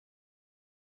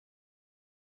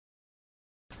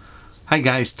Hi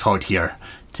guys, Todd here.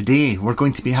 Today we're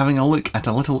going to be having a look at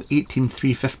a little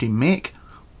 18350 make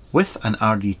with an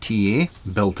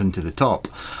RDTA built into the top.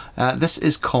 This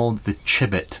is called the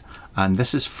Chibit, and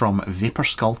this is from Vapor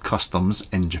Customs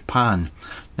in Japan.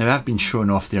 Now I've been showing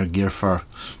off their gear for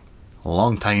a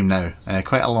long time now,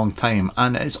 quite a long time,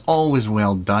 and it's always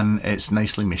well done. It's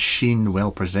nicely machined,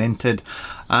 well presented,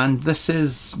 and this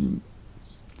is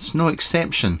it's no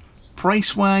exception.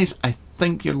 Price wise, I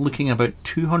think you're looking about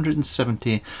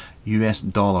 $270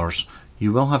 US.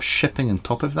 You will have shipping on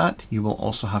top of that. You will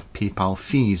also have PayPal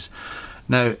fees.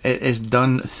 Now it is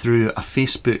done through a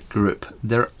Facebook group.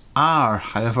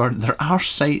 However, there are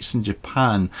sites in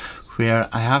Japan where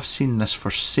I have seen this for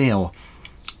sale.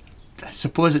 I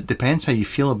suppose it depends how you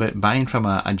feel about buying from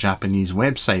a Japanese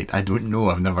website. I don't know,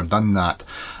 I've never done that.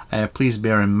 Please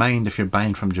bear in mind, if you're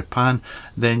buying from Japan,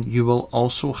 then you will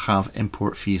also have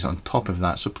import fees on top of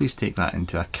that, so please take that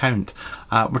into account.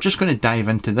 We're just going to dive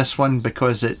into this one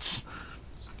because it's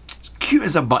cute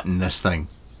as a button, this thing.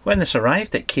 When this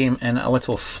arrived, it came in a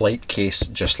little flight case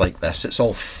just like this. It's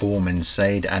all foam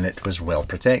inside and it was well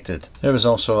protected. There was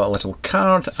also a little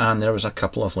card and there was a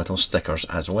couple of little stickers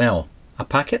as well. A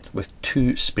packet with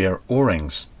 2 spare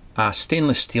O-rings, a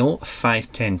stainless steel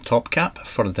 510 top cap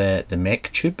for the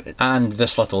mech tube, and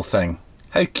this little thing.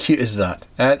 How cute is that?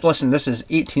 Listen, this is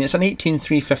it's an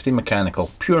 18350 mechanical,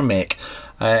 pure mech.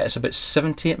 It's about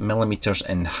 70mm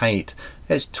in height.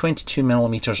 It's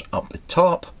 22mm up the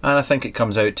top, and I think it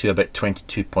comes out to about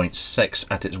 22.6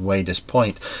 at its widest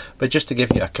point. But just to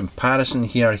give you a comparison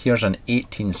here, here's an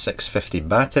 18650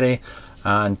 battery.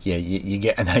 And yeah, you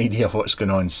get an idea of what's going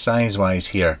on size wise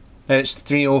here. It's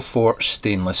 304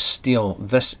 stainless steel.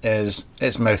 This is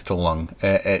its mouth to lung.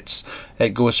 It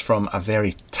goes from a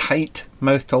very tight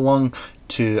mouth to lung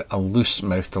to a loose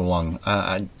mouth to lung,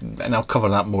 and I'll cover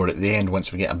that more at the end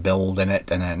once we get a build in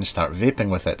it and then start vaping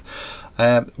with it.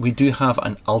 We do have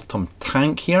an Ultim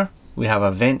tank here. We have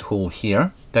a vent hole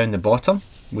here down the bottom.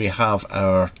 We have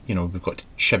our, we've got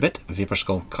Chibit, Vapor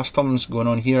Customs going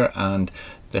on here, and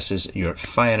this is your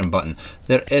firing button.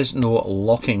 There is no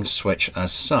locking switch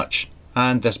as such,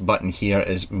 and this button here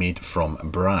is made from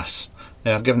brass.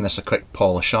 Now I've given this a quick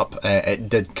polish up. It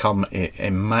did come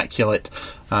immaculate,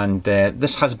 and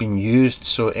this has been used,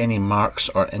 so any marks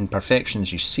or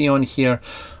imperfections you see on here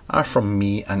are from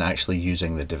me and actually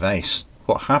using the device.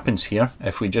 What happens here,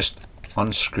 if we just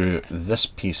unscrew this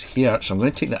piece here, so I'm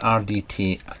going to take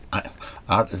the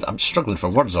I'm struggling for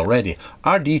words already,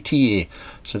 RDTA,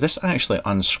 so this actually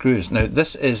unscrews. Now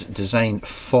this is designed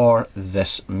for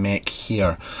this mech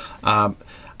here.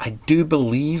 I do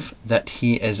believe that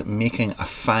he is making a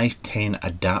 510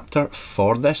 adapter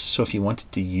for this, so if you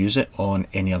wanted to use it on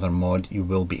any other mod you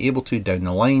will be able to down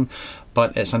the line,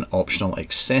 but it's an optional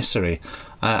accessory.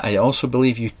 I also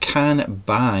believe you can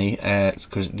buy,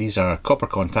 because these are copper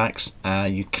contacts,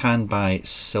 you can buy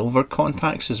silver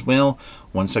contacts as well.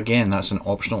 Once again, that's an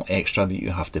optional extra that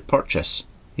you have to purchase.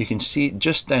 You can see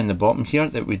just down the bottom here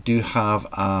that we do have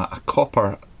a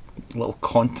copper little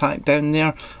contact down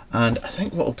there, and I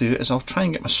think what I'll do is I'll try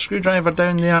and get my screwdriver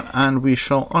down there and we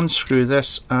shall unscrew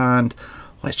this, and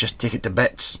let's just take it to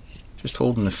bits. Just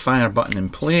holding the fire button in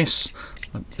place.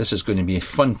 This is going to be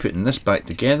fun putting this back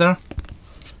together.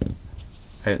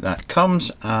 Out that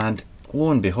comes, and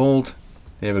lo and behold,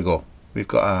 there we go. We've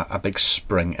got a big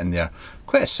spring in there.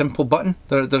 Quite a simple button.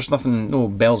 There's nothing, no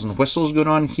bells and whistles going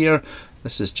on here.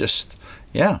 This is just,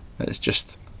 yeah, it's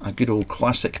just a good old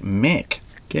classic mech.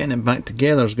 Getting it back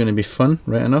together is going to be fun,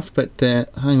 right enough, but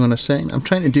hang on a second. I'm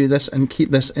trying to do this and keep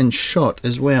this in shot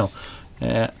as well.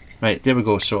 Right, there we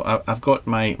go. So I've got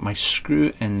my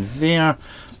screw in there,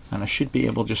 and I should be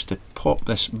able just to pop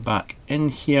this back in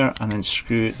here and then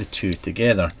screw the two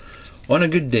together. On a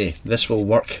good day, this will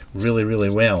work really, really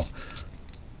well.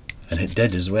 And it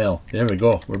did as well. There we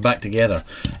go, we're back together.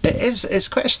 It's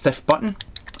quite a stiff button.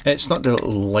 It's not the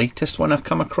lightest one I've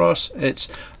come across.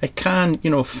 I can,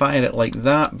 fire it like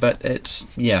that, but it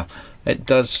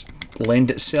does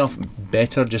lend itself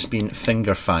better just being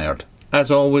finger fired. As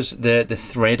always, the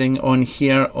threading on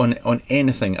here, on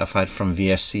anything I've had from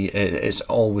VSC, is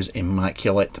always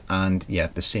immaculate, and yeah,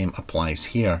 the same applies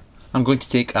here. I'm going to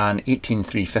take an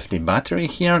 18350 battery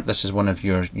here. This is one of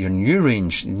your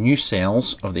new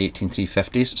cells of the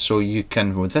 18350s, so you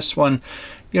can, with this one,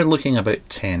 you're looking about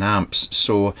 10 amps,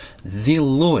 so the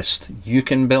lowest you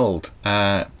can build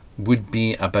would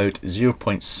be about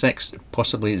 0.6,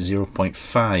 possibly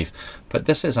 0.5, but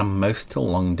this is a mouth to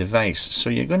lung device, so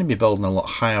you're going to be building a lot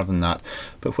higher than that.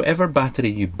 But whatever battery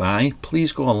you buy,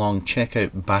 please go along, check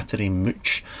out Battery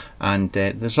Mooch, and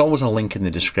there's always a link in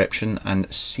the description,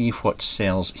 and see what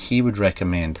cells he would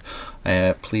recommend.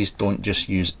 Please don't just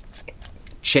use,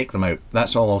 check them out.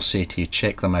 That's all I'll say to you,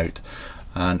 check them out.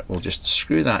 And we'll just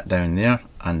screw that down there,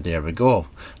 and there we go.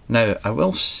 Now I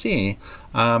will say,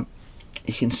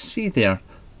 you can see there,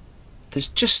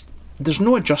 there's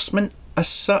no adjustment as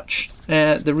such.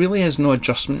 There really is no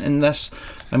adjustment in this.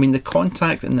 I mean, the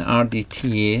contact in the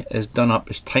RDTA is done up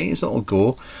as tight as it'll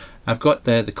go. I've got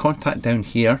the contact down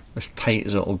here as tight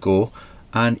as it'll go,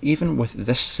 and even with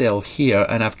this cell here,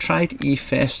 and I've tried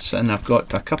eFests and I've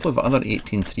got a couple of other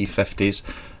 18350s,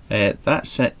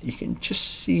 that's it. You can just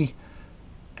see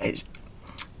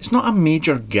it's not a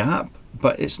major gap,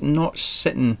 but it's not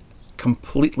sitting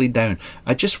completely down.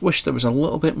 I just wish there was a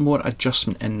little bit more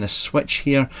adjustment in the switch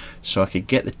here so I could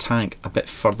get the tank a bit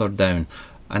further down.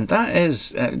 And that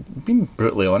is, being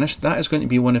brutally honest, that is going to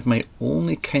be one of my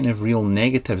only kind of real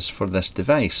negatives for this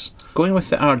device. Going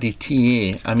with the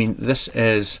RDTA, I mean, this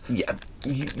is, yeah,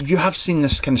 you have seen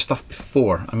this kind of stuff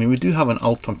before. I mean, we do have an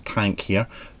Ultim tank here.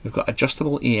 We've got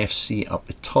adjustable AFC up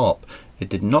the top. It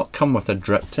did not come with a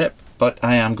drip tip, but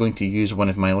I am going to use one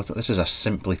of my little, this is a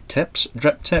Simply Tips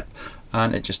drip tip,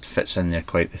 and it just fits in there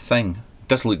quite the thing. It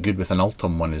does look good with an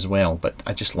Ultim one as well, but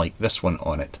I just like this one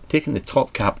on it. Taking the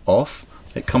top cap off,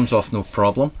 it comes off no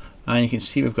problem, and you can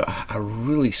see we've got a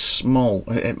really small,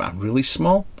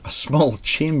 a small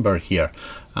chamber here,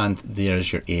 and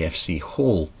there's your AFC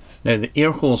hole. Now the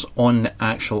air holes on the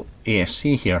actual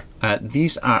AFC here,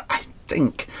 these are, I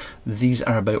think these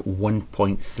are about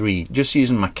 1.3. Just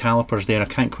using my calipers there, I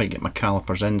can't quite get my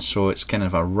calipers in, so it's kind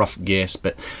of a rough guess,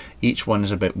 but each one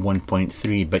is about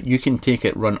 1.3. But you can take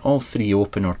it, run all three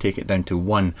open, or take it down to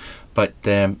 1. But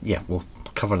yeah, we'll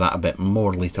cover that a bit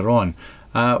more later on.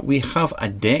 We have a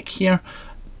deck here.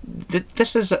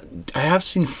 This is, I have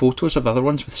seen photos of other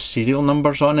ones with serial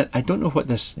numbers on it. I don't know what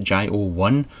this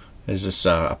JI01 is. This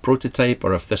a prototype,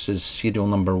 or if this is serial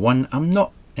number 1? I'm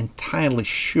not entirely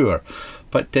sure,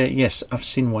 but yes, I've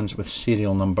seen ones with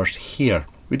serial numbers here.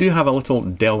 We do have a little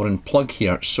Delrin plug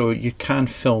here, so you can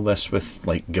fill this with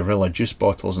like Gorilla juice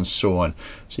bottles and so on.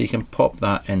 So you can pop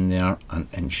that in there, and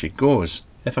in she goes.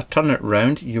 If I turn it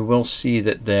round, you will see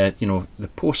that the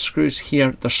post screws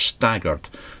here, they're staggered.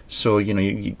 So you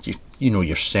know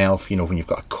yourself, when you've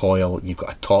got a coil, you've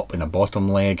got a top and a bottom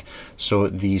leg. So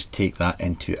these take that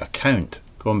into account.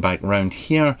 Going back round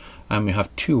here, and we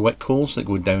have two wick holes that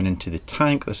go down into the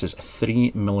tank. This is a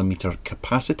 3mm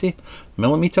capacity,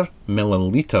 milliliter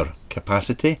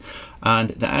capacity, and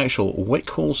the actual wick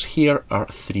holes here are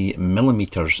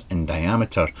 3mm in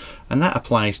diameter, and that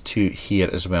applies to here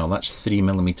as well. That's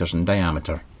 3mm in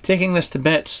diameter. Taking this to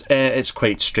bits, it's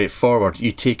quite straightforward.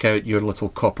 You take out your little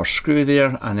copper screw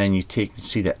there, and then you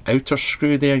see the outer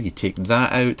screw there, you take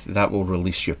that out. That will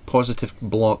release your positive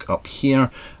block up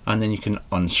here, and then you can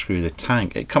unscrew the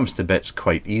tank. It comes to bits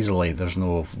quite easily. There's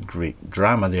no great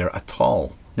drama there at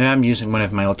all. Now I'm using one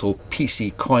of my little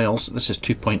PC coils. This is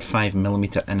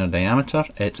 2.5mm inner diameter.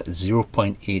 It's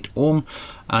 0.8 ohm,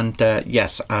 and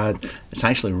yes, it's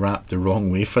actually wrapped the wrong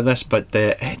way for this, but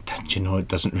it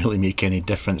doesn't really make any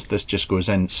difference. This just goes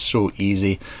in so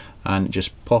easy, and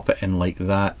just pop it in like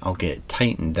that. I'll get it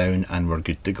tightened down, and we're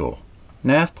good to go.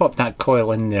 Now I've popped that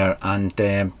coil in there, and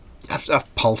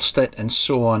I've pulsed it and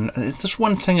so on. There's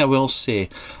one thing I will say.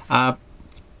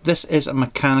 This is a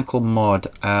mechanical mod.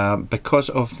 Because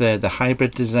of the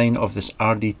hybrid design of this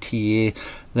RDTA,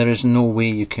 there is no way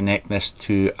you connect this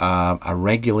to a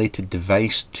regulated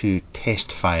device to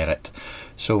test fire it.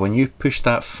 So when you push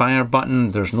that fire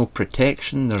button, there's no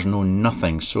protection, there's no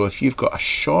nothing. So if you've got a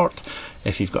short,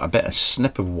 if you've got a bit of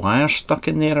snip of wire stuck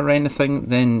in there or anything,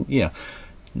 then yeah,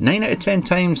 9 out of 10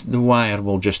 times the wire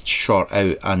will just short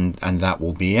out, and that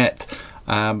will be it.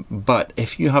 But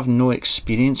if you have no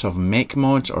experience of mech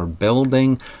mods or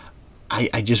building,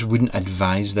 I just wouldn't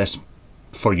advise this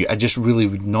for you. I just really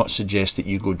would not suggest that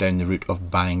you go down the route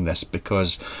of buying this,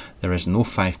 because there is no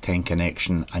 510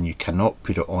 connection, and you cannot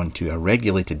put it onto a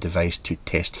regulated device to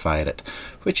test fire it,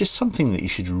 which is something that you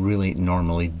should really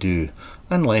normally do,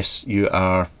 unless you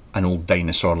are an old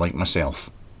dinosaur like myself.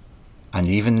 And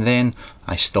even then,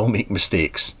 I still make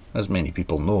mistakes, as many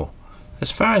people know. As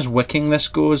far as wicking this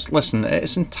goes, listen,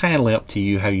 it's entirely up to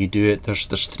you how you do it. There's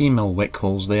 3mm wick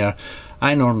holes there.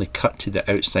 I normally cut to the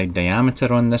outside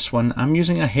diameter on this one. I'm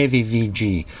using a heavy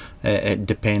VG. It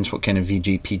depends what kind of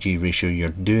VG-PG ratio you're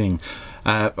doing.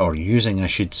 or using I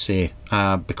should say.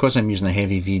 Because I'm using a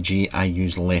heavy VG, I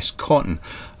use less cotton.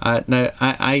 Now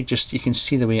I just, you can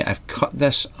see the way I've cut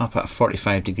this up at a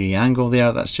 45-degree angle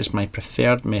there. That's just my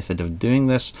preferred method of doing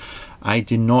this. I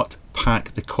do not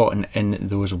pack the cotton in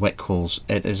those wick holes.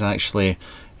 It is actually,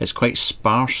 it's quite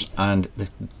sparse, and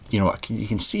you know, you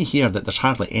can see here that there's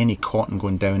hardly any cotton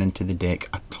going down into the deck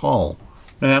at all.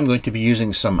 Now I'm going to be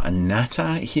using some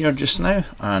Anata here just now,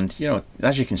 and you know,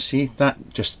 as you can see,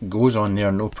 that just goes on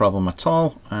there no problem at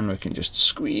all, and we can just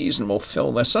squeeze and we'll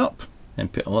fill this up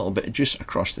and put a little bit of juice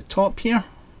across the top here.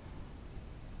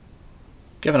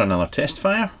 Give it another test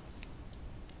fire,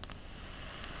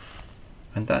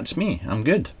 and that's me, I'm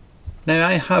good. Now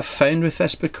I have found with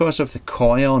this, because of the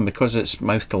coil and because it's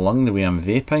mouth to lung the way I'm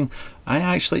vaping, I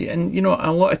actually, and you know,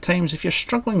 a lot of times if you're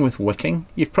struggling with wicking,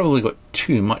 you've probably got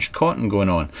too much cotton going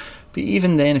on. But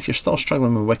even then, if you're still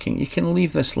struggling with wicking, you can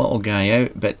leave this little guy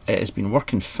out, but it has been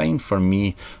working fine for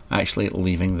me actually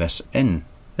leaving this in.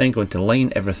 Then going to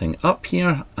line everything up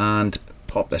here and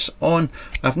pop this on.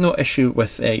 I've no issue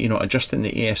with you know, adjusting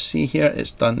the AFC here.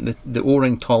 It's done. The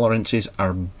O-ring tolerances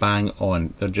are bang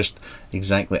on. They're just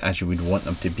exactly as you would want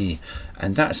them to be.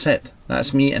 And that's it.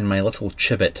 That's me and my little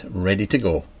Chibit ready to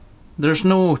go. There's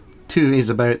no two ways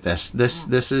about this.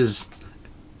 This is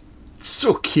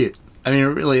so cute. I mean, it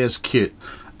really is cute.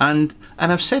 And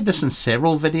I've said this in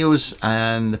several videos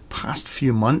in the past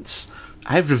few months.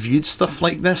 I've reviewed stuff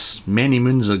like this many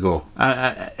moons ago.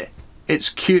 It's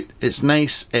cute, it's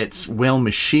nice, it's well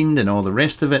machined and all the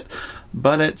rest of it,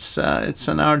 but it's an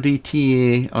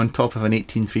RDTA on top of an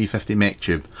 18350 mech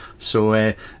tube.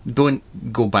 So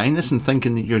don't go buying this and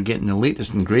thinking that you're getting the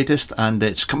latest and greatest, and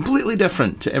it's completely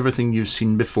different to everything you've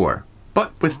seen before.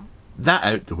 But with that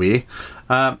out the way,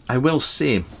 I will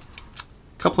say a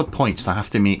couple of points I have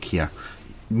to make here.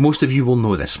 Most of you will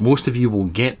know this, most of you will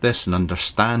get this and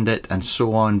understand it and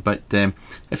so on, but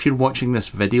if you're watching this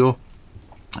video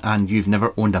and you've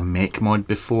never owned a mech mod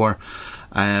before,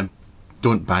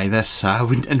 don't buy this. I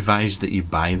wouldn't advise that you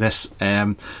buy this,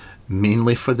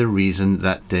 mainly for the reason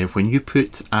that when you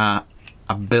put a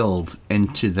build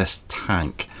into this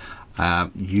tank,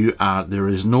 there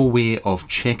is no way of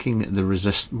checking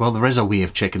the well, there is a way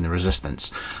of checking the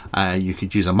resistance. You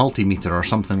could use a multimeter or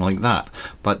something like that,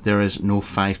 but there is no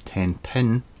 510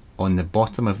 pin on the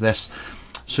bottom of this.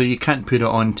 So you can't put it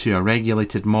onto a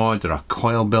regulated mod or a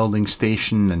coil building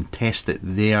station and test it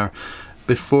there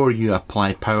before you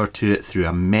apply power to it through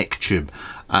a mech tube.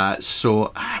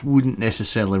 So I wouldn't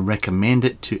necessarily recommend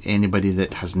it to anybody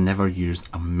that has never used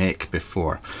a mech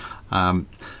before. I'm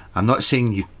not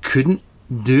saying you couldn't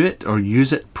do it or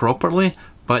use it properly,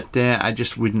 but I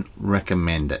just wouldn't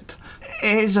recommend it.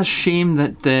 It is a shame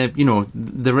that you know,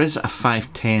 there is a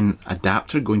 510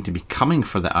 adapter going to be coming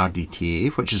for the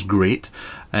RDTA, which is great,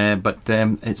 but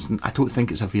I don't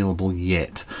think it's available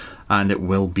yet, and it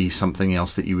will be something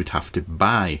else that you would have to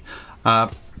buy.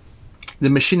 The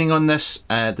machining on this,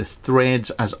 the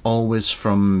threads as always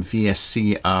from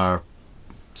VSC are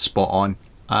spot on.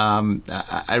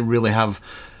 I really have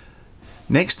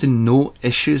next to no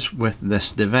issues with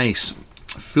this device.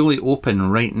 Fully open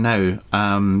right now.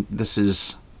 This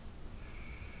is,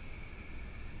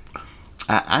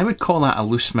 I would call that a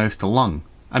loose mouth to lung.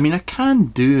 I mean, I can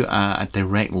do a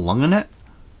direct lung in it,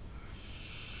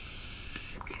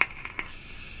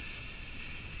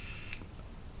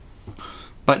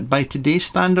 but by today's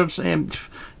standards,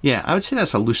 yeah, I would say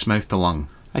that's a loose mouth to lung.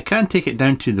 I can take it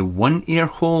down to the one ear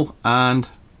hole, and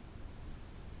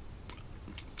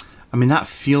I mean, that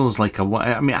feels like a,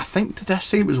 I mean, I think, did I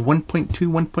say it was 1.2,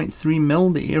 1.3 mil,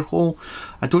 the air hole?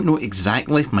 I don't know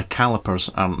exactly, my calipers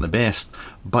aren't the best,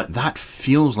 but that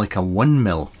feels like a 1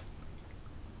 mil.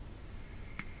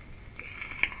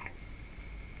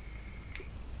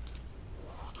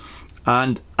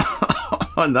 And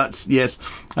that's, yes,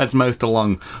 that's mouth to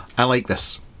lung. I like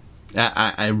this.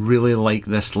 I really like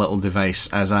this little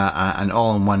device as an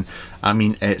all-in-one. I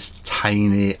mean, it's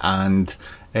tiny and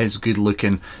it's good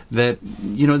looking.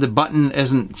 You know, the button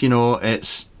isn't, you know,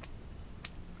 it's,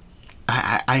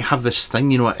 I have this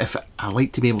thing, you know, if I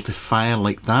like to be able to fire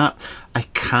like that, I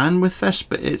can with this,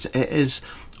 but it is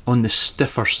on the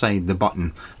stiffer side, the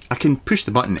button. I can push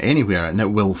the button anywhere and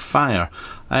it will fire.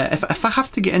 If I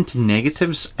have to get into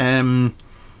negatives, no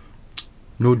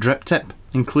drip tip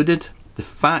included. The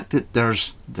fact that there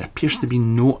appears to be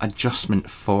no adjustment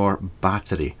for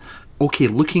battery. Okay,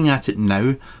 looking at it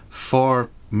now, for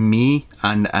me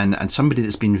and somebody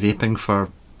that's been vaping for,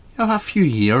 you know, a few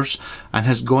years and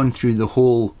has gone through the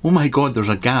whole, oh my god, there's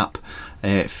a gap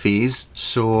phase.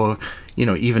 So, you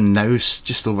know, even now,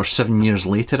 just over 7 years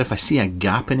later, if I see a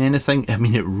gap in anything, I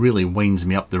mean, it really winds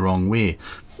me up the wrong way.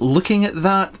 Looking at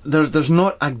that, there's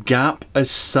not a gap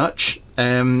as such.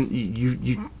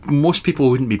 Most people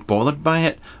wouldn't be bothered by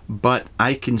it, but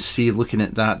I can see, looking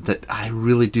at that I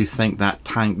really do think that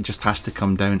tank just has to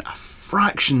come down a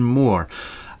fraction more.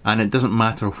 And it doesn't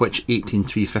matter which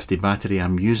 18350 battery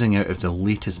I'm using out of the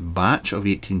latest batch of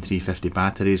 18350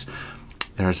 batteries,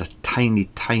 there's a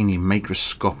tiny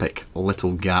microscopic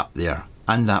little gap there,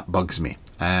 and that bugs me.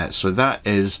 So that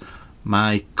is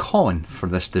my con for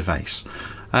this device.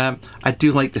 I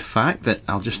do like the fact that,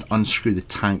 I'll just unscrew the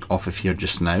tank off of here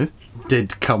just now,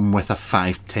 did come with a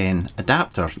 510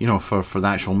 adapter, you know, for the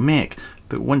actual make,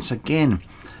 but once again,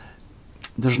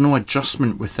 there's no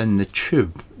adjustment within the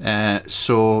tube.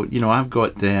 So, you know, I've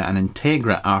got an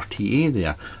Integra RTA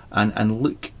there, and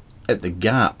look at the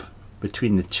gap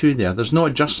between the two there. There's no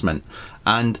adjustment.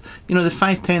 And, you know, the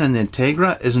 510 in the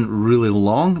Integra isn't really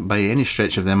long by any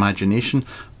stretch of the imagination,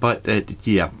 but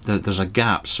yeah, there's a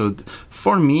gap. So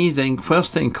for me,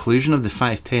 whilst the inclusion of the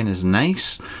 510 is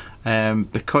nice,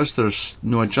 because there's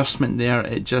no adjustment there,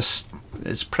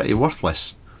 it's pretty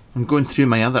worthless. I'm going through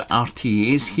my other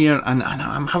RTAs here, and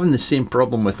I'm having the same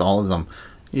problem with all of them.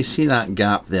 You see that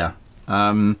gap there.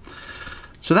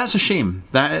 So that's a shame.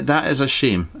 That is a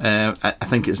shame. I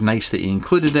think it's nice that he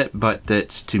included it, but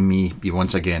it's, to me,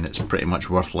 once again, it's pretty much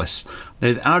worthless.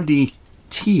 Now, the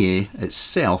RDTA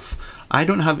itself, I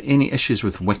don't have any issues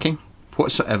with wicking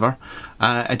whatsoever.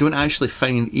 I don't actually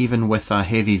find, even with a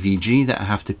heavy VG, that I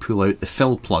have to pull out the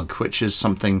fill plug, which is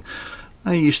something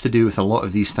I used to do with a lot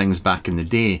of these things back in the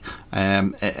day.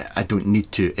 I don't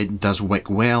need to. It does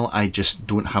wick well. I just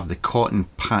don't have the cotton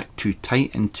packed too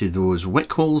tight into those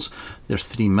wick holes. They're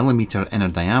 3mm inner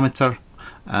diameter,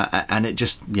 and it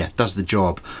just, yeah, does the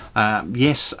job.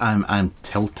 Yes, I'm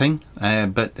tilting,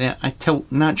 but I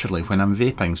tilt naturally when I'm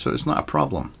vaping, so it's not a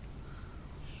problem.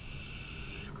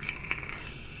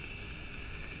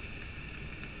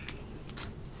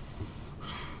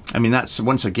 I mean, that's,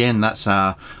 once again, that's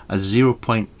a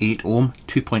 0.8 ohm,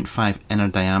 2.5 inner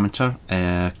diameter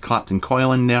Clapton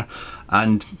coil in there,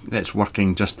 and it's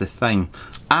working just the thing.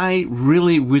 I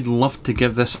really would love to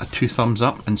give this a 2 thumbs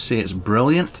up and say it's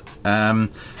brilliant.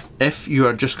 If you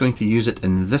are just going to use it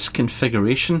in this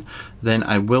configuration, then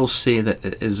I will say that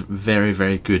it is very,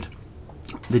 very good.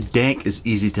 The deck is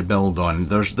easy to build on.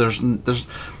 There's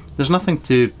nothing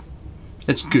to.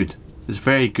 It's good. It's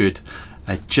very good.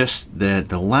 Just the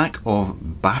lack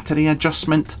of battery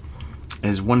adjustment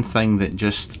is one thing that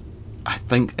just, I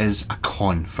think, is a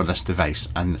con for this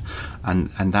device, and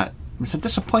that it's a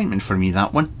disappointment for me,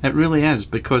 that one. It really is,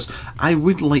 because I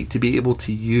would like to be able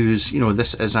to use, you know,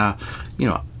 this as a, you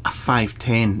know, a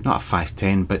 510, not a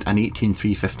 510, but an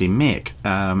 18350 make,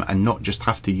 and not just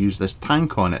have to use this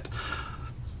tank on it.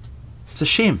 It's a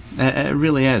shame. It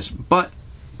really is. But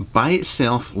by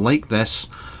itself, like this,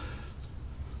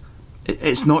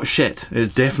 it's not shit.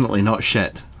 It's definitely not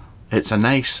shit. It's a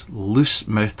nice loose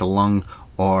mouth to lung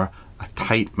or a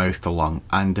tight mouth to lung,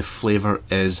 and the flavour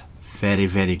is very,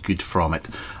 very good from it.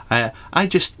 I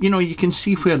just, you know, you can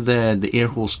see where the air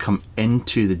holes come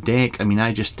into the deck. I mean,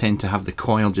 I just tend to have the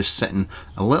coil just sitting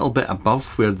a little bit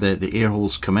above where the air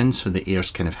holes come in, so the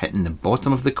air's kind of hitting the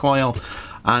bottom of the coil,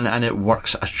 and it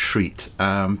works a treat.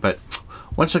 But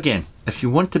once again, if you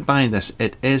want to buy this,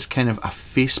 it is kind of a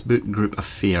Facebook group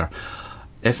affair.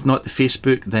 If not the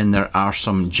Facebook, then there are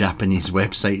some Japanese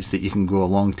websites that you can go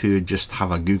along to. Just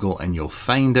have a Google and you'll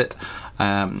find it.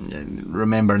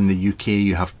 Remember, in the UK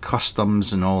you have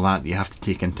customs and all that you have to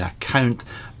take into account.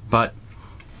 But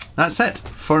that's it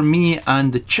for me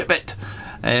and the Chibit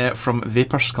from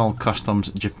Vapor Skull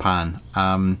Customs Japan.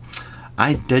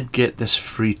 I did get this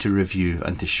free to review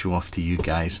and to show off to you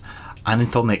guys. And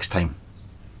until next time,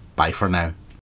 bye for now.